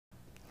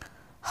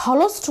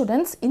Hello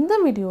students, in the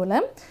video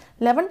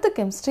 11th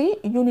chemistry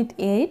unit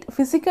 8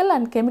 physical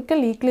and chemical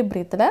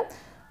equilibrium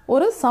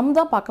ஒரு sum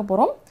தான் பார்க்க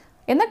போறோம்.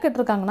 என்ன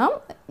கேட்டிருக்காங்கன்னா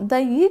the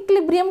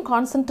equilibrium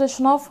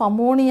concentration of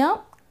ammonia,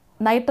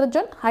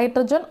 nitrogen,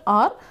 hydrogen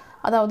are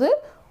அதாவது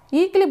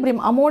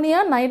equilibrium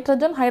ammonia,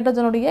 nitrogen,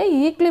 hydrogen உடைய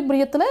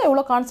equilibriumல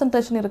எவ்வளவு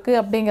concentration இருக்கு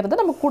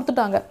அப்படிங்கறத நமக்கு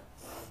கொடுத்துட்டாங்க.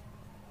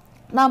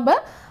 நாம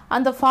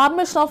அந்த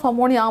formation of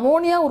ammonia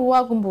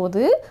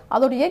உருவாகும்போது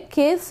அதோடைய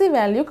Kc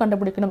value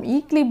கண்டுபிடிக்கணும்.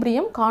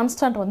 equilibrium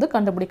constant வந்து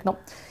கண்டுபிடிக்கணும்.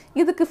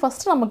 இதுக்கு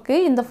first நமக்கு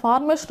இந்த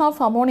formation of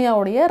ammonia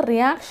உடைய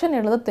reaction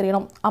எழுத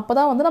தெரியணும்.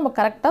 அப்பதான் வந்து நம்ம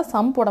கரெக்ட்டா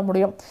sum போட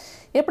முடியும்.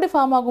 எப்படி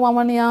ஃபார்ம் ஆகும்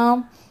ammonia?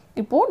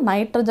 இப்போ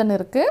நைட்ரஜன்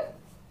இருக்கு,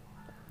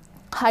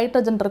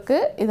 ஹைட்ரஜன் இருக்கு.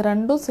 இது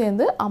ரெண்டும்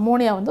சேர்ந்து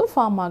அம்மோனியா வந்து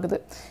ஃபார்ம் ஆகுது.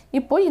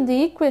 இப்போ இந்த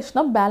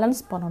ஈக்குவேஷனை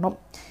பேலன்ஸ் பண்ணனும்.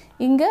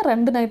 இங்க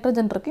ரெண்டு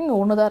நைட்ரஜன் இருக்கு, இங்க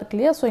ஒன்னு தான் இருக்கு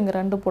இல்லையா? சோ இங்க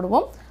ரெண்டு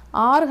போடுவோம்.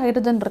 6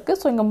 ஹைட்ரஜன் இருக்கு.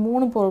 சோ இங்க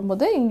 3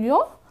 போடும்போது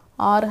இங்கேயும்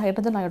 6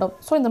 ஹைட்ரஜன் ஆயிடும்.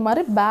 சோ இந்த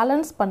மாதிரி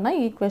பேலன்ஸ் பண்ண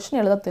ஈக்குவேஷன்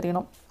எழுத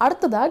தெரியணும்.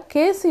 அடுத்ததா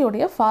Kc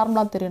உடைய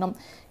ஃபார்முலா தெரியணும்.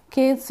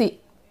 Kc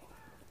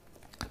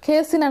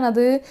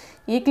என்னது?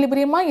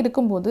 ஈக்குலிபிரியமா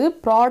இருக்கும்போது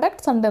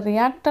ப்ராடக்ட்ஸ் அண்ட்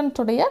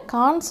ரியாக்டன்ட் உடைய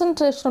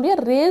கான்சன்ட்ரேஷன் உடைய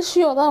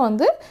ரேஷியோ தான்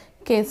வந்து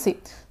Kc.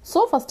 சோ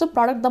ஃபர்ஸ்ட்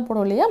ப்ராடக்ட் தான்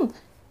போடுவோம் இல்லையா?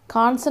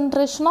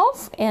 கான்சன்ட்ரேஷன்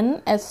ஆஃப்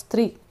NH3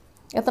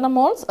 எத்தனை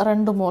moles?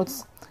 2 moles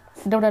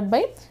divided by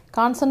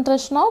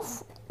concentration of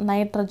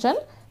nitrogen,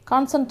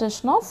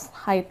 concentration of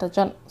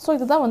hydrogen. So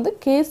இதுதான் வந்து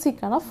Kc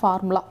கான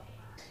ஃபார்முலா.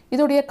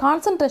 இதோடைய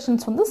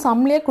கான்சன்ட்ரேஷன்ஸ் வந்து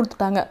சம்லயே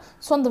கொடுத்துட்டாங்க.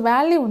 சோ அந்த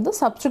வேல்யூ வந்து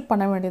சப்ஸ்டிட்யூட்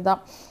பண்ண வேண்டியதுதான்.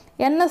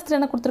 NH3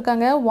 என்ன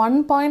கொடுத்திருக்காங்க?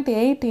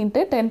 1.8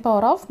 into 10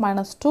 power of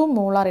minus 2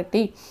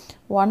 molarity.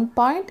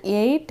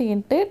 1.8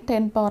 into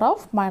 10 power of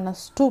minus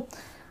 2.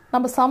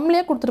 நம்ம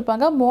சம்லயே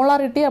கொடுத்திருப்பாங்க.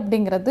 molarity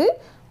அப்படிங்கிறது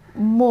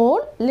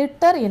மோல்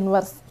லிட்டர்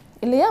இன்வர்ஸ்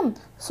இல்லையா?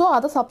 சோ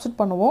அத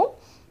சப்ஸ்டிட்யூட் பண்ணுவோம்.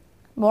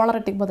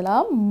 molarity பதிலா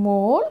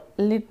மோல்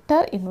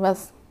லிட்டர்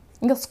இன்வர்ஸ்.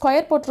 இங்க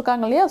ஸ்கொயர்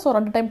போட்டுருக்காங்க இல்லையா? சோ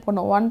ரெண்டு டைம்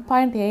பண்ணுவோம்.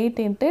 1.8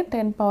 into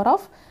 10 power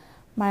of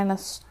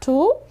minus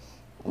 2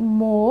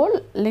 mole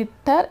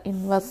liter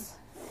inverse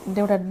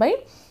divided by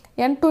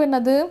N2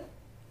 என்னது?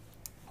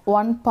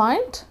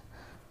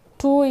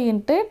 1.2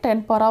 into 10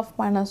 power of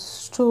minus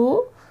 2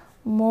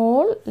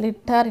 mole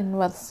liter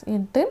inverse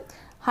into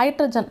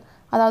hydrogen.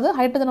 அதாவது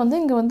ஹைட்ரஜன்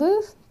வந்து இங்க வந்து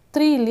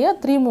 3 இல்லையா?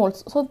 3 moles.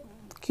 சோ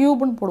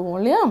கியூப்னு போடுவோம்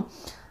இல்லையா?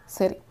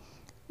 சரி.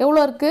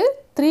 எவ்வளவு இருக்கு?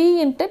 3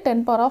 into 10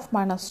 power of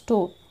minus 2.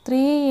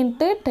 3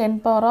 into 10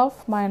 power of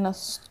minus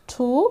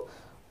 2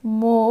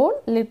 mole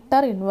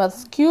liter inverse.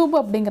 Cube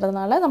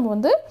அப்படிங்கிறதுனால நம்ம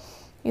வந்து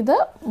இத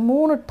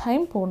 3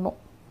 டைம் போடணும்.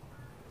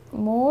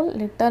 mole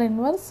liter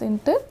inverse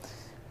into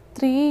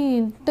 3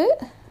 into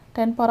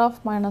 10 power of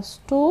minus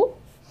 2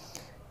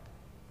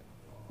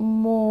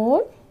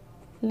 mole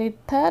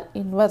liter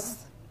inverse.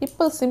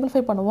 இப்போ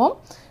சிம்பிளிஃபை பண்ணுவோம்.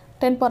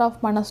 10 power of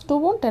minus 2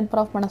 um 10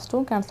 power of minus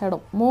 2 cancel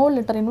ஆயிடும். mole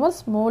liter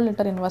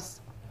inverse.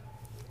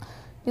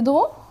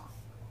 இதுவும்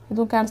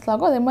cancel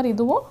ஆகும். அதே மாதிரி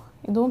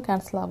இதுவும்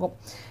கேன்சல் ஆகும்.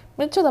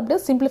 மிச்சம் அப்படியே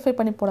சிம்பிளிஃபை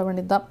பண்ணி போட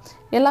வேண்டியதுதான்.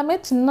 எல்லாமே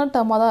சின்ன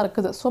டேர்மா தான்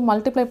இருக்குது. சோ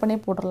மல்டிப்ளை பண்ணி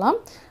போடலாம்.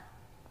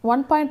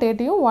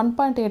 1.8யும்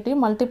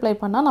 1.8யும் மல்டிப்ளை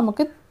பண்ணா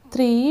நமக்கு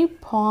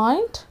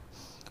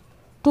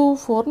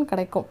 3.24 ன்னு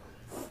கிடைக்கும்.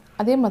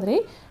 அதே மாதிரி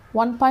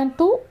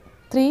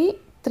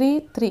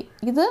 1.2333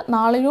 இது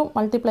நாளையும்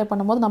மல்டிப்ளை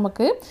பண்ணும்போது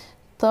நமக்கு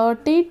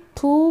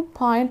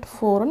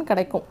 32.4 ன்னு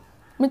கிடைக்கும்.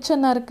 மிச்சம்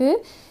என்ன இருக்கு?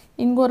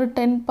 இங்க ஒரு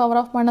 10 power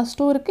of minus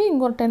 2 இருக்கு,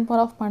 இங்க ஒரு 10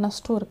 power of minus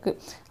 2 இருக்கு.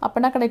 அப்ப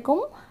என்ன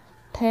கிடைக்கும்?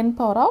 10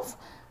 power of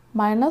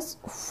minus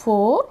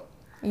 4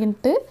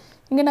 into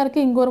இங்க என்ன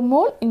இருக்கு? இங்க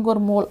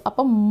ஒரு மோல். அப்ப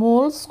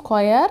மோல்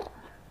ஸ்கொயர்.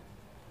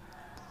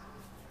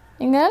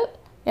 இங்க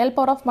L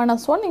power of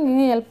minus 1, இங்க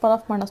L power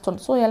of minus 1.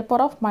 So L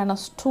power of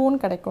minus 2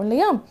 ன்னு கிடைக்கும்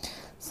இல்லையா?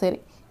 சரி.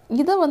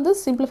 இத வந்து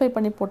சிம்பிளிஃபை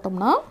பண்ணி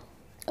போட்டோம்னா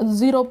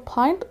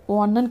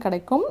 0.1 ன்னு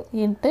கிடைக்கும்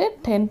into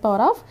 10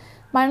 power of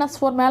minus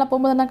 4 மேல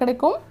போகும்போது என்ன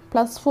கிடைக்கும்?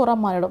 plus 4 ஆ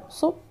மாறிடும்.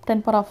 சோ 10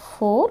 power of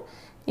 4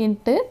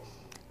 into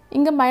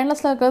இங்க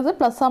மைனஸ்ல இருக்கிறது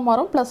பிளஸ்ஸா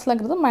மாறும், பிளஸ்ல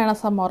இருக்கிறது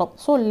மைனஸா மாறும்.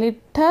 So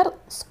litre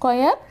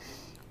square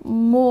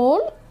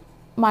mole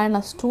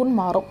minus 2 ன்னு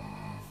மாறும்.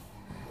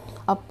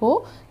 அப்போ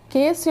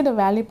Kc யோட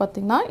வேல்யூ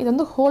பாத்தீங்கன்னா இது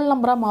வந்து ஹோல்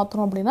நம்பரா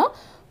மாத்தணும் அப்படினா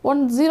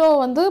 10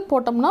 வந்து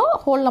போட்டோம்னா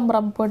ஹோல் நம்பரா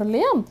போய்டும்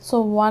இல்லையா? சோ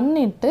 1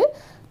 into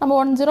நம்ம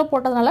 10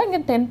 போட்டதனால இங்க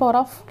 10 power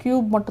of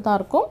cube மட்டும் தான்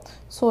இருக்கும்.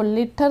 So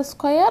litre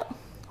square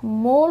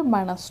mole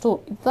minus 2.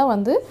 இதுதான்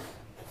வந்து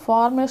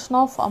formation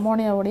of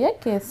ammonia உடைய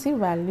Kc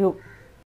value.